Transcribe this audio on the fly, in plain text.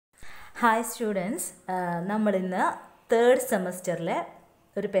Hi students, നമ്മൾ ഇന്ന് third സെമസ്റ്ററിലെ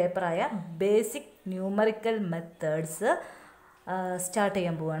ഒരു പേപ്പറായ ബേസിക് ന്യൂമറിക്കൽ മെത്തേഡ്സ് സ്റ്റാർട്ട്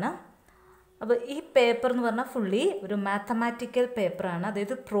ചെയ്യാൻ പോവാണ്. അപ്പോൾ ഈ പേപ്പർ എന്ന് പറഞ്ഞാൽ ഫുള്ളി ഒരു മാത്തമാറ്റിക്കൽ പേപ്പറാണ്,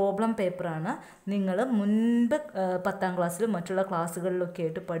 അതായത് പ്രോബ്ലം പേപ്പറാണ്. നിങ്ങൾ മുൻപ് 10ാം ക്ലാസ്സിലും മറ്റുള്ള ക്ലാസ്സുകളിലൊക്കെ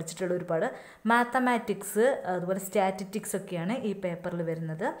ആയിട്ട് പഠിച്ചിട്ടുള്ള ഒരുപാട് മാത്തമാറ്റിക്സ് അതുപോലെ സ്റ്റാറ്റിസ്റ്റിക്സ് ഒക്കെയാണ് ഈ പേപ്പറിൽ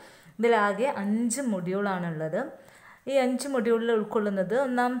വരുന്നത്. ഇതിലാകെ 5 മൊഡ്യൂളാണുള്ളത്. ഈ 5 മൊഡ്യൂളിൽ ഉൾക്കൊള്ളുന്നത്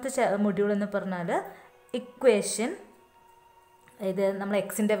ഒന്നാമത്തെ മൊഡ്യൂൾ എന്ന് പറഞ്ഞാൽ ഇക്വേഷൻ, ഇത് നമ്മൾ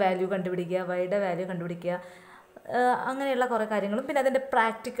എക്സിൻ്റെ വാല്യൂ കണ്ടുപിടിക്കുക, വൈയുടെ വാല്യൂ കണ്ടുപിടിക്കുക, അങ്ങനെയുള്ള കുറേ കാര്യങ്ങളും പിന്നെ അതിൻ്റെ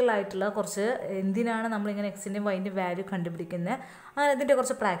പ്രാക്ടിക്കലായിട്ടുള്ള കുറച്ച് എന്തിനാണ് നമ്മളിങ്ങനെ എക്സിൻ്റെയും വൈൻ്റെയും വാല്യൂ കണ്ടുപിടിക്കുന്നത്, അങ്ങനെ അതിൻ്റെ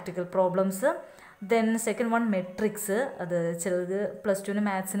കുറച്ച് practical problems. Then second one matrix, അത് ചിലത് +2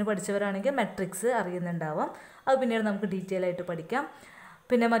 മാത്സിന് പഠിച്ചവരാണെങ്കിൽ മെട്രിക്സ് അറിയുന്നുണ്ടാവാം, അത് പിന്നീട് നമുക്ക് ഡീറ്റെയിൽ ആയിട്ട് പഠിക്കാം.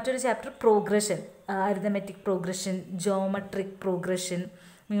 പിന്നെ മറ്റൊരു chapter progression, arithmetic progression, geometric progression,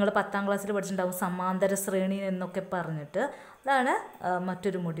 നിങ്ങൾ 10ാം ക്ലാസ്സിൽ പഠിച്ചിട്ടുണ്ടാവും സമാന്തര ശ്രേണി എന്നൊക്കെ പറഞ്ഞിട്ട്, അതാണ്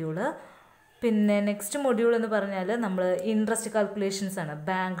മറ്റൊരു മൊഡ്യൂള്. പിന്നെ നെക്സ്റ്റ് മൊഡ്യൂൾ എന്ന് പറഞ്ഞാൽ നമ്മൾ ഇൻട്രസ്റ്റ് കാൽക്കുലേഷൻസ് ആണ്.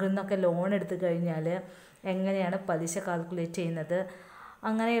 ബാങ്കിൽ നിന്നൊക്കെ ലോൺ എടുത്തു കഴിഞ്ഞാൽ എങ്ങനെയാണ് പലിശ കാൽക്കുലേറ്റ് ചെയ്യുന്നത്,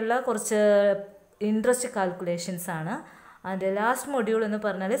 അങ്ങനെയുള്ള കുറച്ച് ഇൻട്രസ്റ്റ് കാൽക്കുലേഷൻസ് ആണ്. അതിൻ്റെ ലാസ്റ്റ് മൊഡ്യൂൾ എന്ന്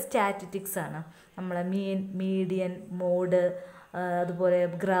പറഞ്ഞാൽ സ്റ്റാറ്റിസ്റ്റിക്സ് ആണ്. നമ്മളെ മീൻ, മീഡിയൻ, മോഡ്, അതുപോലെ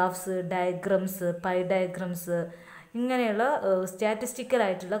ഗ്രാഫ്സ്, ഡയഗ്രംസ്, പൈ ഡയഗ്രംസ്, ഇങ്ങനെയുള്ള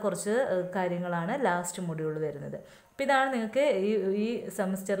സ്റ്റാറ്റിസ്റ്റിക്കലായിട്ടുള്ള കുറച്ച് കാര്യങ്ങളാണ് ലാസ്റ്റ് മൊഡ്യൂൾ വരുന്നത്. അപ്പോൾ ഇതാണ് നിങ്ങൾക്ക് ഈ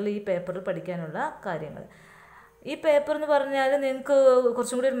സെമസ്റ്ററിൽ ഈ പേപ്പറിൽ പഠിക്കാനുള്ള കാര്യങ്ങൾ. ഈ പേപ്പർ എന്ന് പറഞ്ഞാൽ നിങ്ങൾക്ക്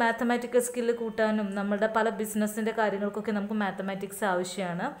കുറച്ചും കൂടി ഒരു മാത്തമാറ്റിക്കൽ സ്കില്ല് കൂട്ടാനും നമ്മളുടെ പല ബിസിനസ്സിൻ്റെ കാര്യങ്ങൾക്കൊക്കെ നമുക്ക് മാത്തമാറ്റിക്സ്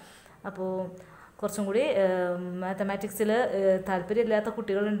ആവശ്യമാണ്. അപ്പോൾ കുറച്ചും കൂടി മാത്തമാറ്റിക്സിൽ താല്പര്യമില്ലാത്ത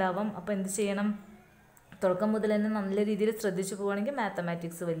കുട്ടികളുണ്ടാവാം. അപ്പോൾ എന്ത് ചെയ്യണം, തുടക്കം മുതൽ തന്നെ നല്ല രീതിയിൽ ശ്രദ്ധിച്ചു പോവുകയാണെങ്കിൽ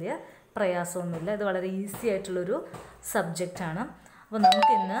മാത്തമാറ്റിക്സ് വലിയ പ്രയാസമൊന്നുമില്ല, ഇത് വളരെ ഈസി ആയിട്ടുള്ളൊരു സബ്ജക്റ്റാണ്. അപ്പോൾ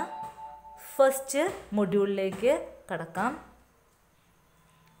നമുക്കിന്ന് ഫസ്റ്റ് മൊഡ്യൂളിലേക്ക് കടക്കാം.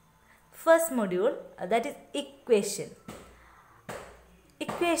 First module, that is equation.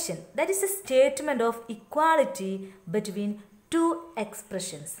 Equation, that is A statement of equality between 2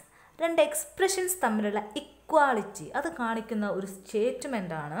 expressions. 2 expressions തമ്മിലുള്ള ഇക്വാളിറ്റി അത് കാണിക്കുന്ന ഒരു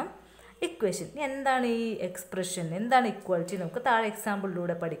സ്റ്റേറ്റ്മെൻറ്റാണ് ഇക്വേഷൻ. എന്താണ് ഈ എക്സ്പ്രഷൻ, എന്താണ് ഇക്വാലിറ്റി, നമുക്ക് താഴെ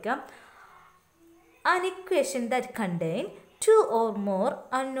എക്സാമ്പിളിലൂടെ പഠിക്കാം. An equation that contain 2 or more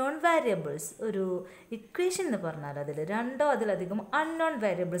unknown variables. ഒരു ഇക്വേഷൻ എന്ന് പറഞ്ഞാൽ അതിൽ 2 അതിലധികം അൺനോൺ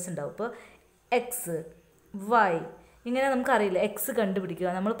വേരിയബിൾസ് ഉണ്ടാവും. ഇപ്പോൾ എക്സ്, വൈ, ഇങ്ങനെ നമുക്കറിയില്ല. എക്സ് കണ്ടുപിടിക്കുക,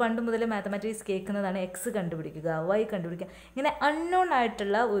 നമ്മൾ പണ്ട് മുതലേ മാത്തമാറ്റിക്സ് കേൾക്കുന്നതാണ് എക്സ് കണ്ടുപിടിക്കുക, വൈ കണ്ടുപിടിക്കുക. ഇങ്ങനെ അൺനോൺ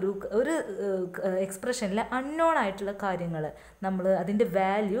ആയിട്ടുള്ള ഒരു എക്സ്പ്രഷനിൽ അൺനോൺ ആയിട്ടുള്ള കാര്യങ്ങൾ നമ്മൾ അതിൻ്റെ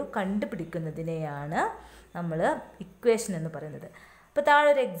വാല്യൂ കണ്ടുപിടിക്കുന്നതിനെയാണ് നമ്മൾ ഇക്വേഷൻ എന്ന് പറയുന്നത്. ഇപ്പോൾ താഴെ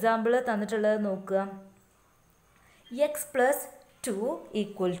ഒരു എക്സാമ്പിൾ തന്നിട്ടുള്ളത് നോക്കുക. എക്സ് + 2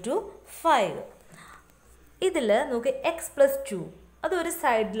 = 5. ഇതിൽ നോക്കുക, എക്സ് + 2 അതൊരു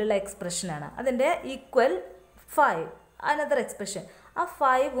സൈഡിലുള്ള എക്സ്പ്രഷനാണ്, അതിൻ്റെ ഈക്വൽ 5 അനദർ എക്സ്പ്രഷൻ. ആ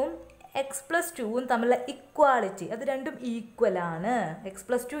 5ഉം എക്സ് + 2ഉം തമ്മിലുള്ള ഇക്വാളിറ്റി, അത് രണ്ടും ഈക്വലാണ്. എക്സ്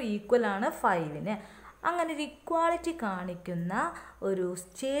 + 2 ഈക്വലാണ് 5ന്. അങ്ങനെ ഒരു ഇക്വാളിറ്റി കാണിക്കുന്ന ഒരു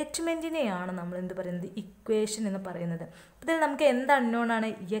സ്റ്റേറ്റ്മെൻറ്റിനെയാണ് നമ്മൾ എന്ത് പറയുന്നത്, ഇക്വേഷൻ എന്ന് പറയുന്നത്. ഇതിൽ നമുക്ക് എന്ത് അൺനോണാണ്,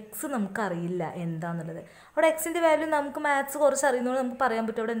 എക്സ് നമുക്കറിയില്ല എന്താണെന്നുള്ളത്. അവിടെ എക്സിൻ്റെ വാല്യൂ നമുക്ക് മാത്സ് കുറച്ച് അറിയുന്നതുകൊണ്ട് നമുക്ക് പറയാൻ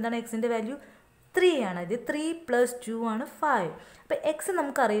പറ്റും. അവിടെ എന്താണ് എക്സിൻ്റെ വാല്യൂ 3 ആണ്. ഇത് 3 + 2 ആണ് 5. അപ്പോൾ എക്സ്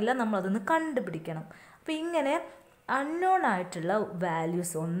നമുക്കറിയില്ല, നമ്മളതൊന്ന് കണ്ടുപിടിക്കണം. അപ്പോൾ ഇങ്ങനെ അൺനോൺ ആയിട്ടുള്ള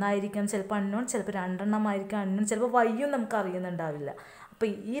വാല്യൂസ് ഒന്നായിരിക്കാം ചിലപ്പോൾ അൺനോൺ, ചിലപ്പോൾ 2 എണ്ണമായിരിക്കാം അൺനോൺ, ചിലപ്പോൾ വൈയും നമുക്ക് അറിയുന്നുണ്ടാവില്ല.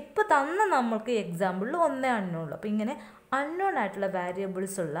 അപ്പോൾ ഇപ്പോൾ തന്ന നമുക്ക് എക്സാമ്പിളിൽ 1 അൺനോൺ. അപ്പോൾ ഇങ്ങനെ അൺനോൺ ആയിട്ടുള്ള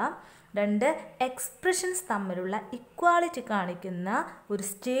വേരിയബിൾസ് ഉള്ള 2 എക്സ്പ്രഷൻസ് തമ്മിലുള്ള ഇക്വാളിറ്റി കാണിക്കുന്ന ഒരു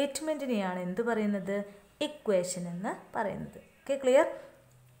സ്റ്റേറ്റ്മെൻറ്റിനെയാണ് എന്ത് പറയുന്നത്, ഇക്വേഷൻ എന്ന് പറയുന്നത്. Okay, clear?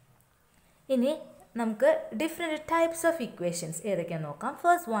 ഇനി നമുക്ക് ഡിഫറെൻറ്റ് ടൈപ്സ് ഓഫ് ഇക്വേഷൻസ് ഏതൊക്കെയാണെന്ന് നോക്കാം.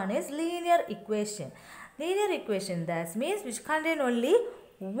 First one is linear equation. Linear equation that means which contain only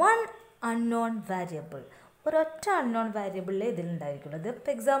 1 unknown variable. ഒരൊറ്റ അൺനോൺ വേരിയബിളിലെ ഇതിലുണ്ടായിരിക്കുന്നത്.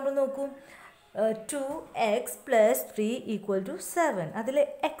 ഇപ്പോൾ എക്സാമ്പിൾ നോക്കൂ, 2x + 3 = 7. അതിൽ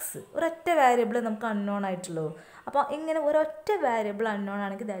എക്സ് ഒരൊറ്റ വേരിയബിൾ നമുക്ക് അൺനോൺ ആയിട്ടുള്ളൂ. അപ്പോൾ ഇങ്ങനെ ഒരൊറ്റ വേരിയബിൾ അൺനോൺ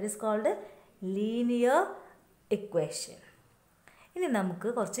ആണെങ്കിൽ that is called linear equation. ഇനി നമുക്ക്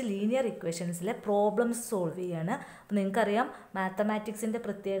കുറച്ച് ലീനിയർ ഇക്വേഷൻസിലെ പ്രോബ്ലംസ് സോൾവ് ചെയ്യാണ്. അപ്പോൾ നിങ്ങൾക്കറിയാം മാത്തമാറ്റിക്സിൻ്റെ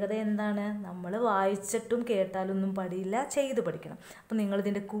പ്രത്യേകത എന്താണ്, നമ്മൾ വായിച്ചിട്ടും കേട്ടാലൊന്നും പഠിയില്ല, ചെയ്ത് പഠിക്കണം. അപ്പോൾ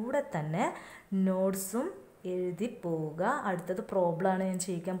നിങ്ങളിതിൻ്റെ കൂടെ തന്നെ നോട്ട്സും എഴുതി പോവുക. അടുത്തത് പ്രോബ്ലമാണ് ഞാൻ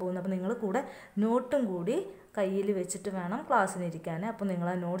ചെയ്യിക്കാൻ പോകുന്നത്. അപ്പോൾ നിങ്ങൾ കൂടെ നോട്ടും കൂടി കയ്യിൽ വെച്ചിട്ട് വേണം ക്ലാസ്സിനിരിക്കാൻ. അപ്പോൾ നിങ്ങൾ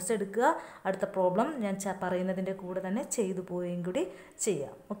ആ നോട്ട്സ് എടുക്കുക, അടുത്ത പ്രോബ്ലം ഞാൻ പറയുന്നതിൻ്റെ കൂടെ തന്നെ ചെയ്തു പോവുകയും കൂടി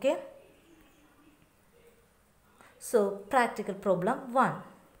ചെയ്യാം. Okay, So, practical problem 1.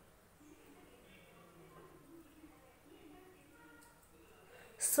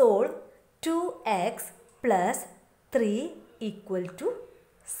 solve 2x plus 3 equal to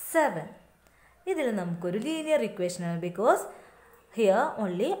 7. ഇതിൽ നമുക്കൊരു ലീനിയർ ഇക്വേഷൻ ആണ് because here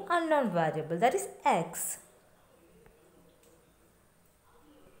only unknown variable, that is x.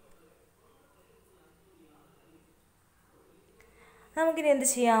 നമുക്കിനി എന്ത്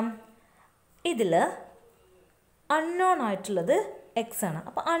ചെയ്യാം? ഇതിൽ അൺനോൺ ആയിട്ടുള്ളത് എക്സ് ആണ്.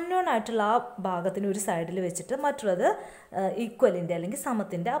 അപ്പോൾ അൺനോൺ ആയിട്ടുള്ള ആ ഭാഗത്തിന് ഒരു സൈഡിൽ വെച്ചിട്ട് മറ്റുള്ളത് ഈക്വലിൻ്റെ അല്ലെങ്കിൽ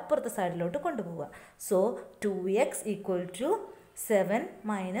സമത്തിൻ്റെ അപ്പുറത്തെ സൈഡിലോട്ട് കൊണ്ടുപോവുക. So 2x equal to 7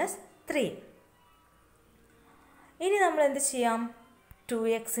 minus 3. ഇനി നമ്മൾ എന്ത് ചെയ്യാം?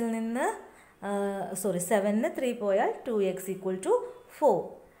 2xൽ നിന്ന് 7ന് 3 പോയാൽ 2x equal to 4.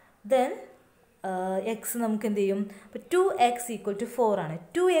 Then X നമുക്ക് എന്ത് ചെയ്യും? അപ്പോൾ 2x ഈക്വൽ ടു 4 ആണ്.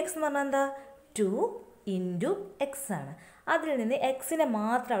 2x എന്ന് പറഞ്ഞാൽ എന്താ? 2 ഇൻറ്റു എക്സ് ആണ്. അതിൽ നിന്ന് എക്സിനെ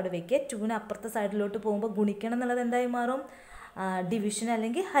മാത്രം അവിടെ വയ്ക്കുക. 2ന് അപ്പുറത്തെ സൈഡിലോട്ട് പോകുമ്പോൾ ഗുണിക്കണം എന്നുള്ളത് എന്തായി മാറും? ഡിവിഷൻ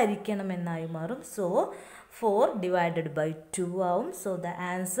അല്ലെങ്കിൽ ഹരിക്കണം എന്നായി മാറും. സോ 4 ഡിവൈഡഡ് ബൈ 2 ആവും. So the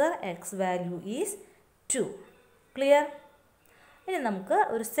answer X value is 2. Clear? ഇനി നമുക്ക്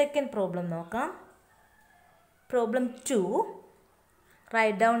ഒരു സെക്കൻഡ് പ്രോബ്ലം നോക്കാം. Problem 2.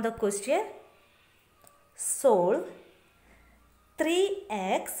 Write down the question. Solve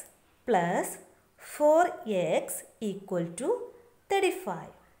 3x plus 4x equal to 35.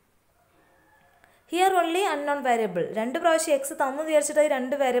 Here only unknown variable. രണ്ട് പ്രാവശ്യം എക്സ് തന്നു വിചാരിച്ചിട്ട്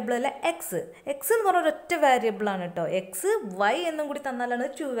രണ്ട് വേരിയബിൾ അല്ല എക്സ്. എക്സ് എന്ന് പറഞ്ഞ ഒരൊറ്റ വേരിയബിൾ ആണ് കേട്ടോ. എക്സ് വൈ എന്നും കൂടി തന്നാലാണ്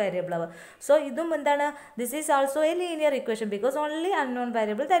 2 വേരിയബിൾ ആവുക. സോ ഇതും എന്താണ്? This is also A linear equation because only unknown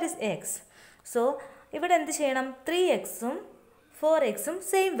variable, that is X. So ഇവിടെ എന്ത് ചെയ്യണം? 3xും 4xും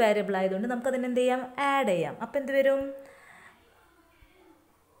സെയിം വേരിയബിൾ ആയതുകൊണ്ട് നമുക്കതിന് എന്ത് ചെയ്യാം? ആഡ് ചെയ്യാം. അപ്പം എന്ത് വരും?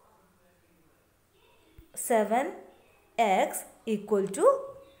 7x equal to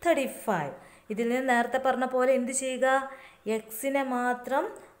 35. ഇതിൽ നിന്ന് നേരത്തെ പറഞ്ഞ പോലെ എന്ത് ചെയ്യുക? എക്സിനെ മാത്രം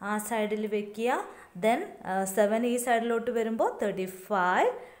ആ സൈഡിൽ വെക്കുക. ദെൻ 7 ഈ സൈഡിലോട്ട് വരുമ്പോൾ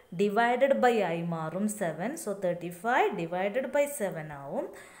 35 ഡിവൈഡഡ് ബൈ ആയി മാറും 7. സോ 35 ഡിവൈഡഡ് ബൈ 7 ആവും.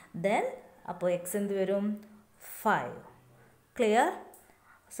 ദെൻ അപ്പോൾ എക്സ് എന്ത് വരും? 5. ക്ലിയർ?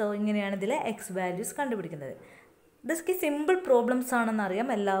 സോ ഇങ്ങനെയാണ് ഇതിലെ എക്സ് വാല്യൂസ് കണ്ടുപിടിക്കുന്നത്. ഇതൊക്കെ സിമ്പിൾ പ്രോബ്ലംസ് ആണെന്നറിയാം,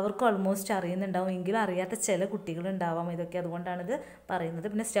 എല്ലാവർക്കും ഓൾമോസ്റ്റ് അറിയുന്നുണ്ടാവും. എങ്കിലും അറിയാത്ത ചില കുട്ടികളുണ്ടാവാം ഇതൊക്കെ, അതുകൊണ്ടാണിത് പറയുന്നത്.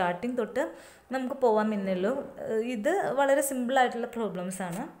 പിന്നെ സ്റ്റാർട്ടിങ് തൊട്ട് നമുക്ക് പോവാൻ പിന്നുള്ളൂ. ഇത് വളരെ സിമ്പിളായിട്ടുള്ള പ്രോബ്ലംസ്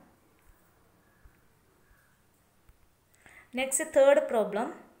ആണ്. Next third problem.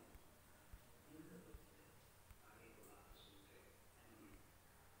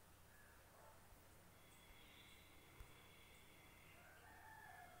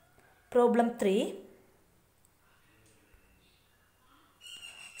 Problem 3.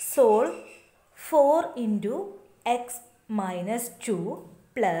 Solve 4 into x minus 2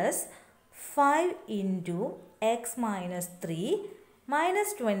 plus 5 into x minus 3 minus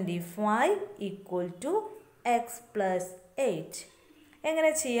 25 equal to x plus 8.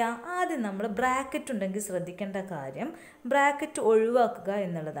 എങ്ങനെ ചെയ്യാം? ആദ്യം നമ്മൾ ബ്രാക്കറ്റ് ഉണ്ടെങ്കിൽ ശ്രദ്ധിക്കേണ്ട കാര്യം ബ്രാക്കറ്റ് ഒഴിവാക്കുക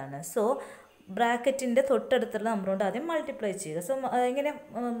എന്നുള്ളതാണ്. സോ ബ്രാക്കറ്റിൻ്റെ തൊട്ടടുത്തുള്ള നമ്പറുകൊണ്ട് ആദ്യം മൾട്ടിപ്ലൈ ചെയ്യുക. സോ എങ്ങനെ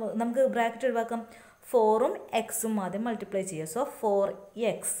നമുക്ക് ബ്രാക്കറ്റ് ഒഴിവാക്കാം? 4ഉം എക്സും ആദ്യം മൾട്ടിപ്ലൈ ചെയ്യുക. So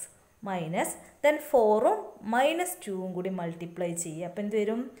 4x minus then 4ഉം minus 2ഉം കൂടി മൾട്ടിപ്ലൈ ചെയ്യുക. അപ്പോൾ എന്ത്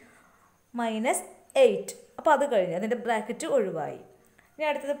വരും? -8. അപ്പോൾ അത് കഴിഞ്ഞ് അതിൻ്റെ ബ്രാക്കറ്റ് ഒഴിവായി. ഇനി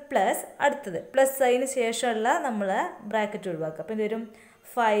അടുത്തത് പ്ലസ് അതിന് ശേഷമുള്ള നമ്മൾ ബ്രാക്കറ്റ് ഒഴിവാക്കുക. അപ്പോൾ എന്ത് വരും?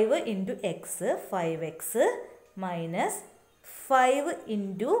 5 into X 5x minus 5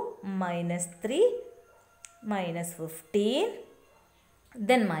 into -3 minus 15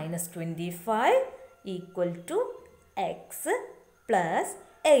 then minus 25 equal to x plus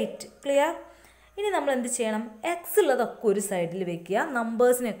 8. Clear? ഇനി നമ്മൾ എന്ത് ചെയ്യണം? എക്സ് ഉള്ളതൊക്കെ ഒരു സൈഡിൽ വെക്കുക,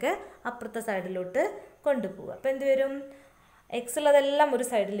 നമ്പേഴ്സിനൊക്കെ അപ്പുറത്തെ സൈഡിലോട്ട് കൊണ്ടുപോവുക. അപ്പോൾ എന്ത് വരും? എക്സ് ഉള്ളതെല്ലാം ഒരു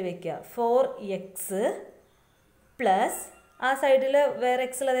സൈഡിൽ വെക്കുക. 4x പ്ലസ് ആ സൈഡിൽ വേറെ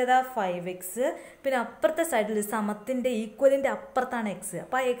എക്സ് ഉള്ളത് ഏതാ? 5x. പിന്നെ അപ്പുറത്തെ സൈഡിൽ സമത്തിൻ്റെ ഈക്വലിൻ്റെ അപ്പുറത്താണ് എക്സ്.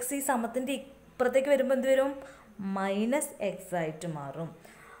 അപ്പോൾ ആ എക്സ് ഈ സമത്തിൻ്റെ ഇപ്പുറത്തേക്ക് വരുമ്പോൾ എന്ത് വരും? -x ആയിട്ട് മാറും.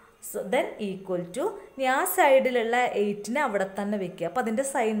 സോ ദെൻ ഈക്വൽ ടു ഇനി ആ സൈഡിലുള്ള 8നെ അവിടെ തന്നെ വെക്കുക. അപ്പോൾ അതിൻ്റെ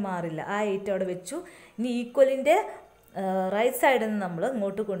സൈൻ മാറില്ല. ആ 8 അവിടെ വെച്ചു. ഇനി ഈക്വലിൻ്റെ റൈറ്റ് സൈഡിൽ നിന്ന് നമ്മൾ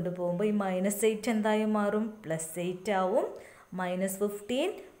ഇങ്ങോട്ട് കൊണ്ടുപോകുമ്പോൾ ഈ -8 എന്തായി മാറും? +8 ആവും.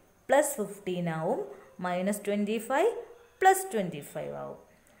 -15 +15 ആവും. -25 +25 ആവും.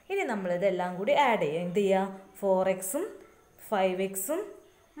 ഇനി നമ്മളിതെല്ലാം കൂടി ആഡ് ചെയ്യുക. എന്ത് ചെയ്യുക? 4xും 5xും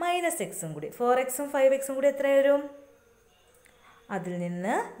 -xും കൂടി 4xും 5xും കൂടി എത്ര വരും? അതിൽ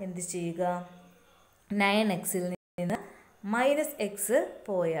നിന്ന് എന്ത് ചെയ്യുക? 9xൽ നിന്ന് -x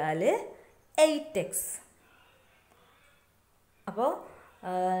പോയാൽ 8x. അപ്പോൾ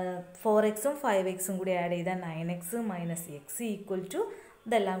 4xും 5xും കൂടി ആഡ് ചെയ്താൽ 9x - x ഈക്വൽ ടു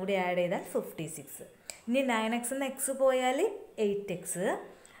ഇതെല്ലാം കൂടി ആഡ് ചെയ്താൽ 56. ഇനി 9x എന്ന് എക്സ് പോയാൽ 8x.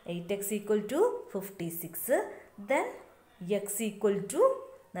 8x equal to 56. Then X equal to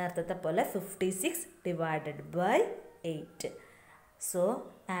നേരത്തെ പോലെ 56 divided by 8. So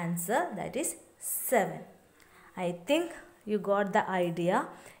answer that is 7. I think you got the idea.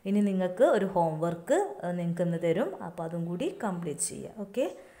 ഇനി നിങ്ങൾക്ക് ഒരു ഹോംവർക്ക് നിങ്ങൾക്ക് ഇന്ന് തരും. അപ്പോൾ അതും കൂടി കംപ്ലീറ്റ് ചെയ്യുക. Okay,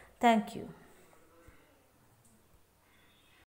 thank you.